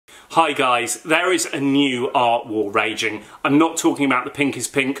Hi guys, there is a new art war raging. I'm not talking about the pink is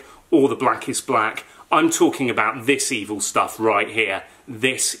pink or the black is black. I'm talking about this evil stuff right here.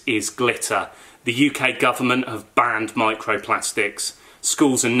 This is glitter. The UK government have banned microplastics.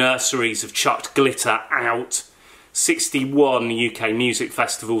 Schools and nurseries have chucked glitter out. 61 UK music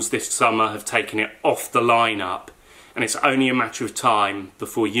festivals this summer have taken it off the lineup. And it's only a matter of time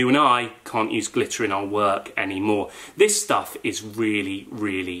before you and I can't use glitter in our work anymore. This stuff is really,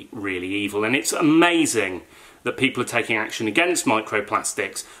 really, really evil, and it's amazing that people are taking action against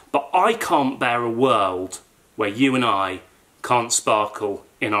microplastics, but I can't bear a world where you and I can't sparkle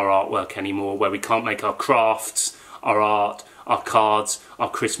in our artwork anymore, where we can't make our crafts, our art, our cards, our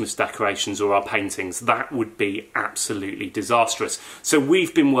Christmas decorations or our paintings. That would be absolutely disastrous. So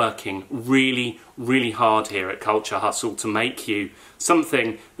we've been working really, really hard here at Culture Hustle to make you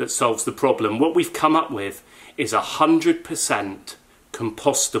something that solves the problem. What we've come up with is 100%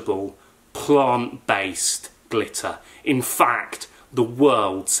 compostable, plant-based glitter. In fact, the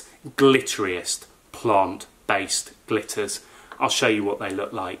world's glitteriest plant-based glitters. I'll show you what they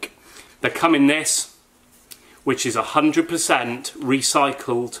look like. They come in this, which is 100%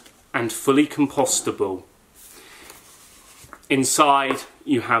 recycled and fully compostable. Inside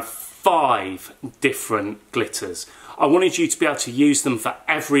you have 5 different glitters. I wanted you to be able to use them for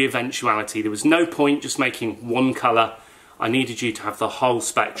every eventuality. There was no point just making one colour. I needed you to have the whole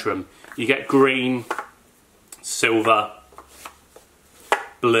spectrum. You get green, silver,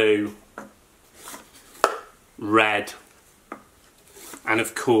 blue, red, and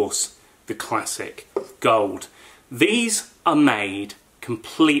of course the classic gold. These are made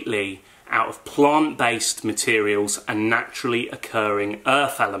completely out of plant-based materials and naturally occurring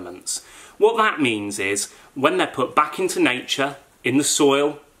earth elements. What that means is when they're put back into nature, in the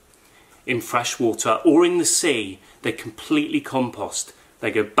soil, in fresh water or in the sea, they completely compost.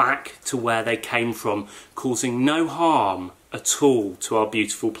 They go back to where they came from, causing no harm at all to our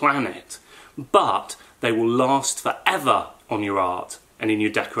beautiful planet. But they will last forever on your art and in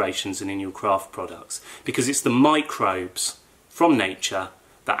your decorations and in your craft products, because it's the microbes from nature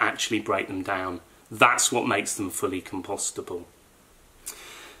that actually break them down. That's what makes them fully compostable.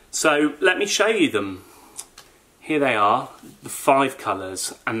 So let me show you them. Here they are, the 5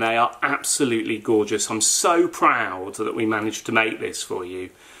 colours, and they are absolutely gorgeous. I'm so proud that we managed to make this for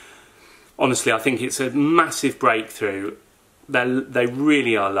you. Honestly, I think it's a massive breakthrough. They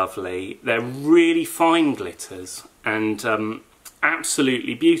really are lovely. They're really fine glitters and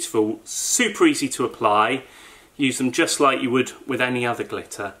absolutely beautiful, super easy to apply. Use them just like you would with any other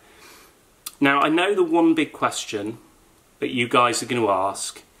glitter. Now, I know the one big question that you guys are going to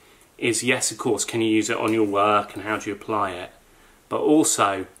ask is, yes, of course, can you use it on your work and how do you apply it? But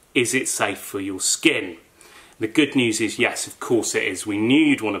also, is it safe for your skin? The good news is, yes, of course it is. We knew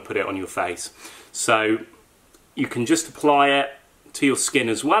you'd want to put it on your face. So you can just apply it to your skin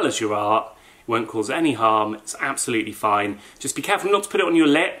as well as your art. It won't cause any harm, it's absolutely fine. Just be careful not to put it on your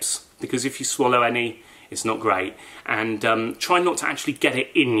lips, because if you swallow any, it's not great. And try not to actually get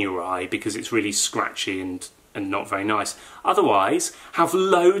it in your eye, because it's really scratchy and not very nice. Otherwise, have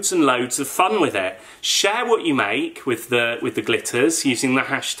loads and loads of fun with it. Share what you make with the glitters using the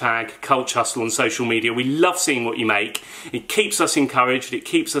hashtag #CultureHustle on social media. We love seeing what you make. It keeps us encouraged, it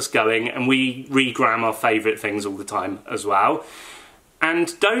keeps us going, and we regram our favourite things all the time as well.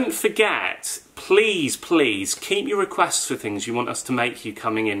 And don't forget, please, please, keep your requests for things you want us to make you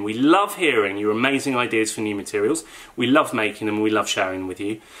coming in. We love hearing your amazing ideas for new materials. We love making them, we love sharing them with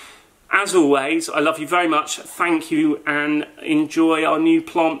you. As always, I love you very much. Thank you, and enjoy our new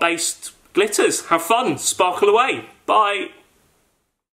plant-based glitters. Have fun, sparkle away. Bye.